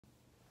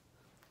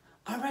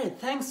Alright,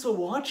 thanks for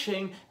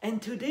watching,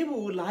 and today we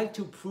would like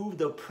to prove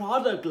the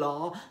product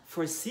law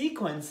for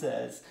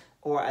sequences,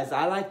 or as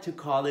I like to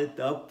call it,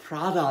 the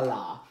Prada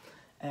law.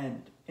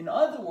 And in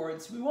other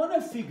words, we want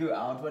to figure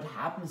out what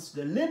happens to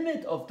the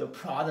limit of the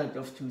product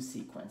of two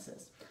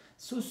sequences.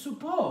 So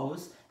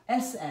suppose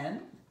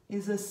Sn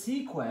is a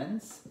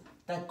sequence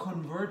that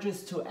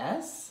converges to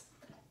S,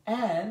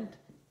 and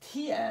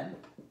Tn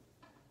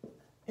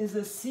is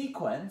a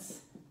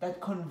sequence that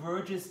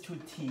converges to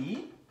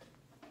T.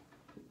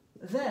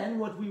 Then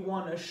what we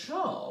want to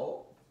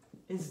show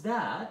is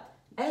that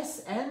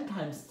Sn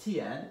times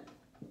Tn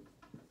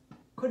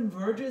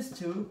converges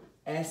to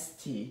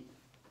St.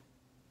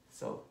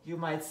 So you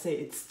might say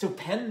it's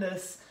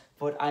stupendous,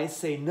 but I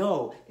say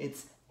no,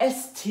 it's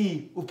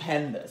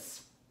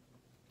stupendous.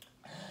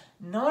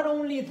 Not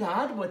only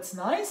that, what's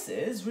nice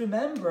is,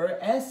 remember,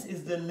 S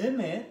is the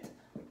limit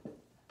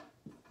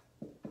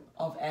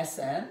of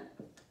Sn,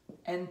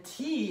 and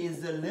T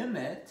is the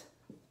limit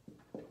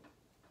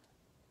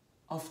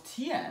of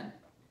Tn.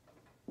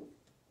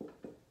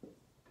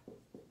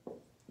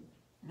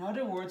 In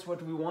other words,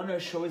 what we want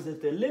to show is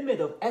that the limit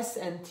of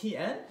Sn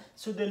Tn,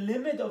 so the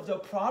limit of the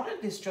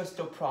product is just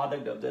the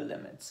product of the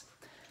limits.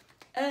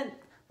 And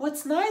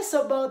what's nice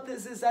about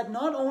this is that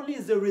not only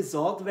is the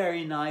result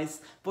very nice,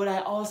 but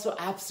I also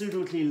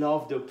absolutely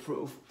love the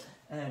proof.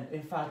 And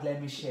in fact,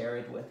 let me share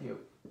it with you.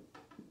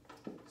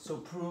 So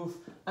proof,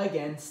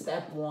 again,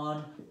 step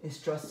one is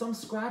just some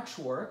scratch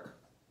work.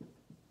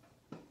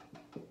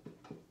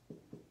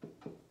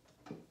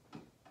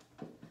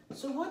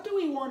 So what do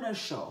we want to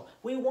show?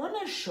 We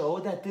want to show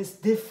that this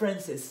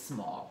difference is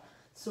small.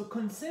 So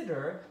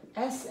consider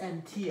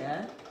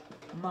Sn(Tn)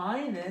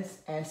 minus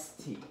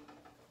St.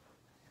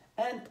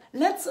 And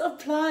let's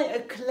apply a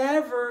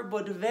clever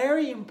but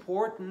very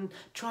important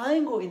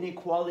triangle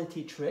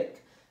inequality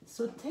trick.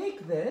 So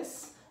take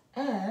this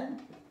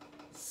and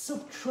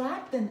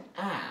subtract and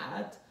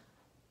add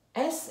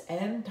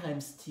Sn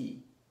times T.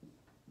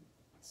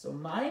 So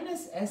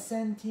minus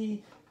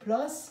Snt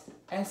plus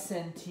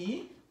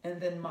Snt, and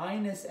then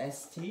minus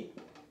St.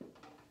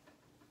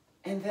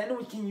 And then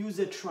we can use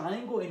a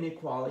triangle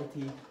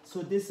inequality.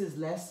 So this is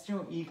less than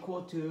or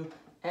equal to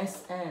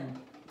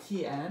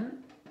Sn(Tn)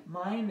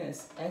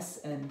 minus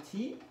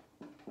Snt,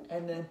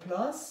 and then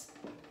plus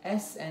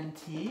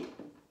Snt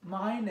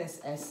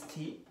minus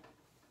St.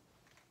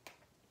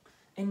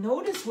 And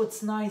notice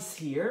what's nice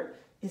here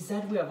is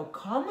that we have a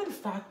common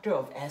factor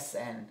of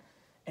Sn.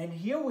 And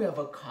here we have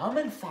a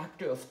common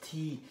factor of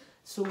T.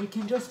 So we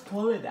can just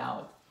pull it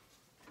out.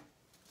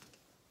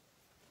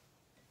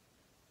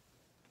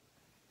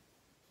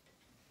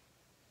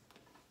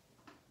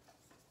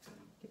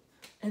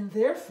 And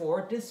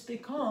therefore, this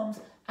becomes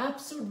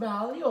absolute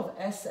value of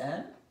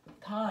Sn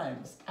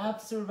times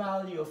absolute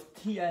value of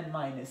Tn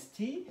minus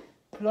T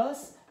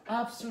plus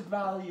absolute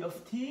value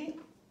of T,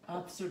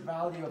 absolute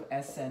value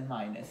of Sn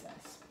minus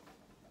S.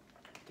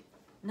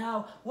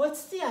 Now,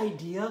 what's the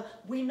idea?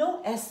 We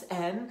know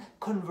Sn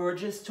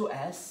converges to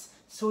S,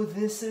 so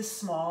this is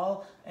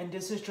small and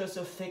this is just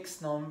a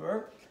fixed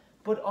number.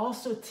 But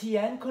also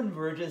Tn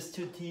converges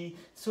to T,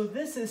 so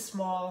this is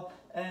small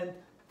and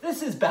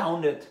this is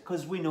bounded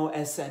because we know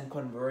Sn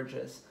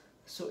converges.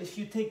 So if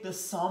you take the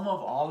sum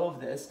of all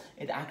of this,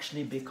 it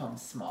actually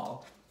becomes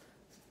small.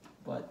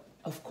 But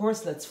of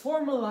course, let's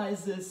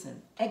formalize this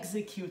and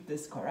execute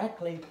this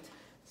correctly.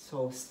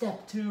 So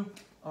step 2,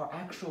 our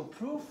actual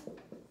proof.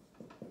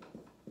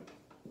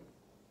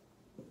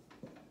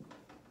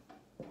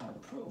 Our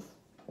proof.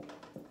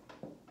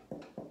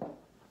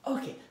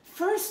 Okay.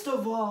 First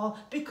of all,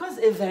 because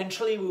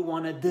eventually we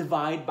want to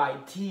divide by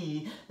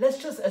t, let's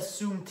just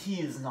assume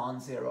t is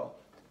non-zero.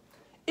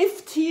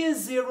 If t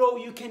is 0,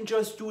 you can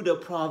just do the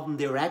problem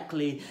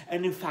directly,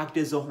 and in fact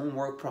there's a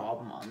homework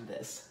problem on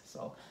this.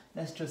 So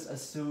let's just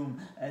assume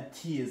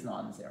t is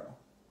non-zero.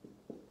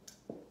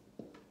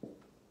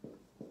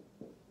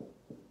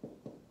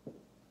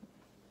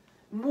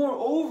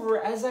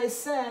 Moreover, as I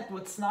said,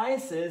 what's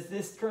nice is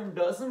this term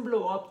doesn't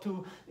blow up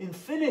to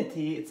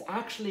infinity, it's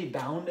actually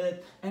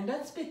bounded, and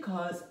that's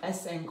because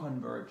Sn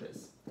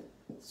converges.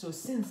 So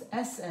since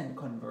Sn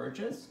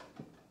converges,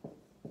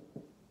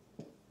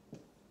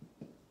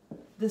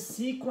 the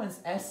sequence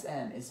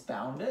Sn is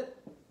bounded,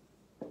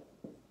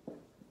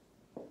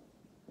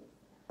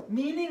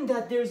 meaning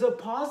that there's a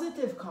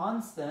positive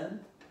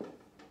constant,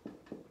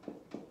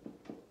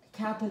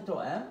 capital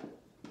M,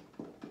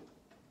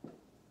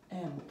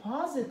 and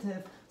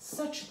positive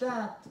such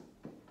that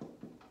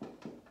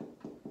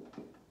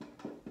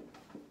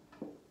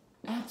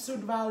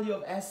absolute value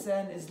of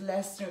Sn is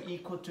less than or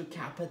equal to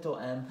capital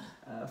M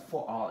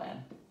for all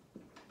n.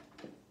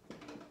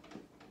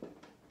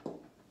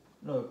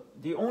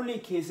 Look, the only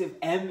case if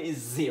m is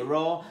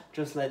 0,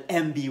 just let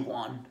m be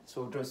 1.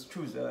 So just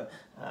choose a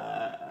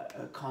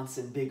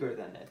constant bigger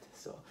than it.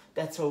 So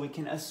that's why we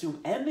can assume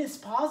m is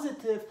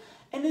positive.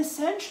 And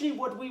essentially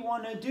what we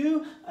want to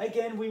do,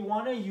 again, we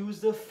want to use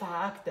the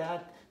fact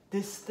that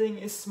this thing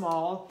is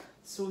small.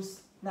 So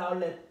now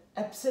let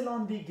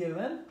epsilon be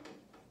given.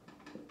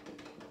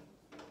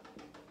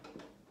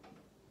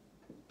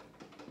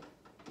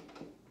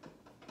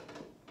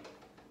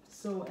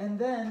 So, and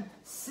then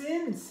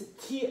since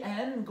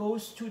Tn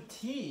goes to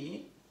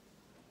T,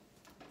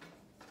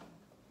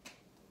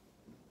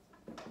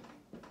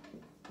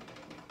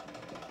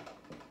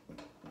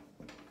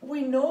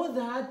 we know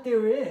that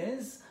there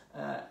is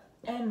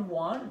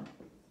N1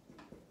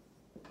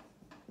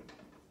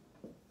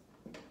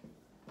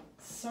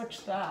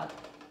 such that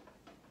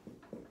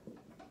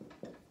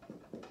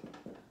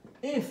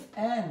if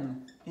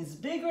N is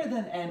bigger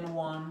than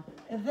N1,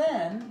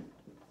 then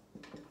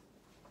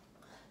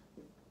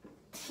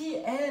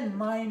Tn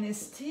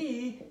minus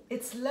T,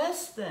 it's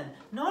less than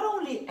not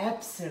only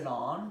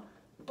epsilon,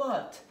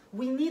 but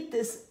we need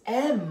this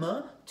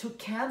M to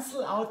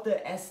cancel out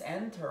the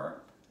Sn term.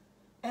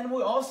 And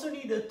we also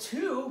need a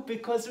 2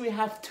 because we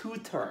have 2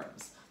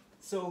 terms.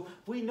 So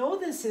we know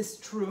this is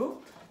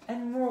true,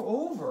 and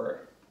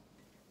moreover,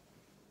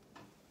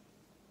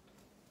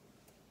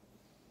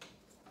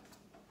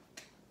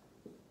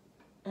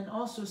 and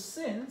also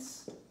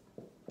since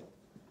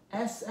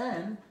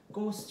Sn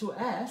goes to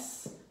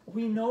S,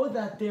 we know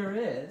that there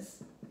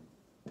is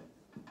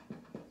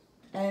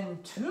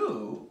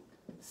N2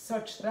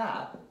 such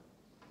that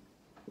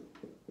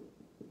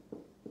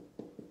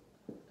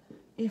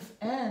if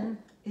N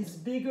is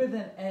bigger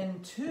than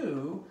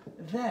N2,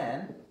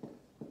 then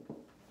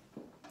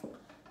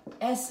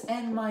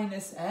Sn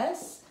minus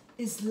S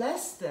is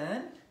less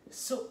than,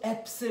 so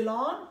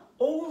epsilon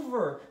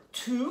over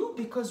 2,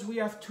 because we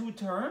have 2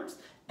 terms,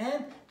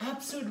 and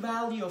absolute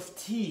value of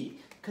T,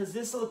 because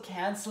this will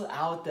cancel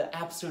out the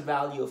absolute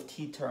value of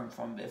T term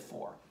from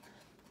before.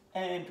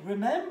 And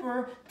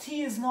remember,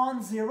 T is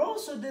non-zero,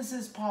 so this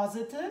is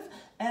positive,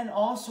 and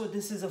also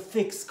this is a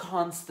fixed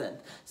constant,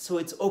 so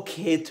it's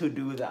okay to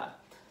do that.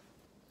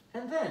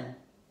 And then,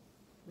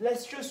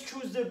 let's just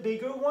choose the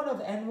bigger one of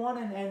N1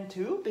 and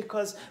N2,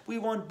 because we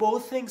want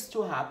both things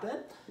to happen.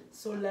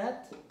 So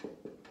let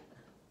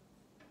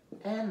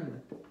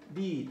N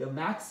be the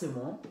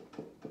maximum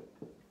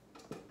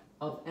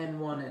of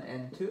N1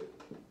 and N2.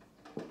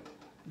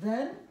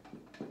 Then,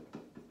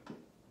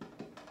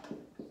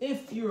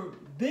 if you're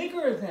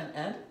bigger than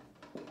N,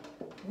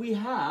 we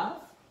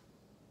have,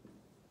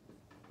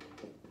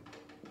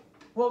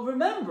 well,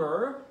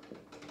 remember,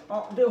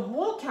 the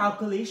whole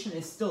calculation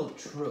is still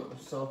true.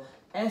 So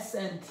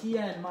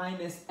SNTN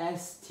minus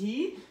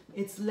ST,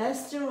 it's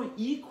less than or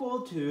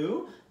equal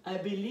to, I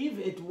believe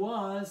it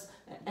was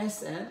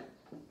Sn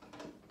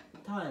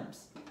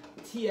times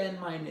Tn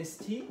minus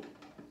T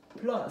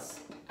plus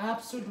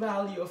absolute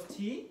value of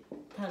T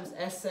times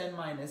Sn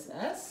minus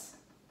S.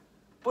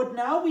 But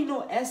now we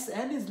know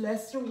Sn is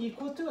less than or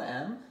equal to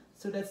M,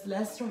 so that's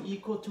less than or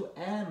equal to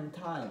M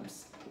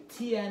times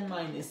Tn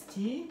minus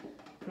T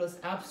plus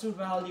absolute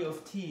value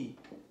of T,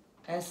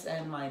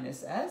 Sn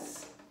minus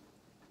S.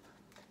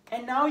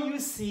 And now you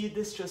see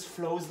this just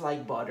flows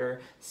like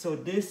butter, so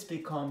this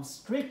becomes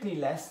strictly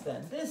less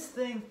than this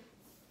thing.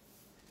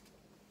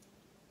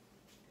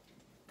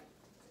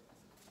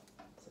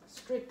 So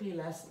strictly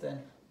less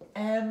than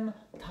M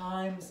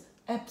times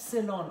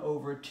epsilon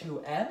over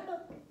 2M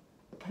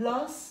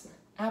plus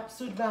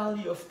absolute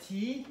value of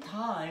T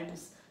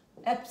times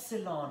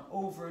epsilon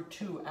over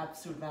 2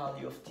 absolute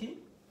value of T.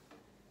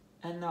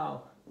 And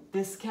now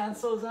this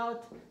cancels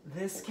out,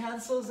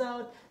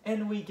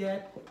 and we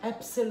get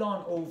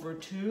epsilon over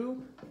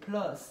 2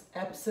 plus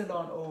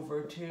epsilon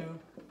over 2,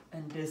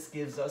 and this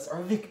gives us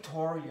our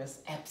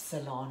victorious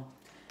epsilon.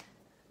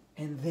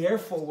 And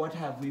therefore, what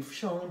have we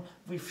shown?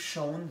 We've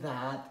shown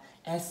that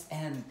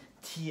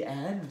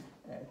SN/Tn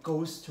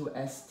goes to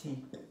ST.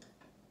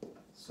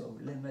 So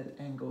limit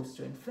n goes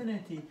to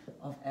infinity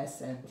of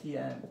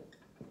SN/Tn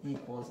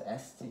equals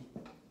ST.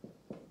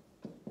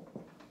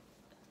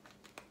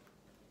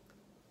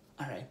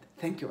 All right,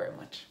 thank you very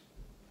much.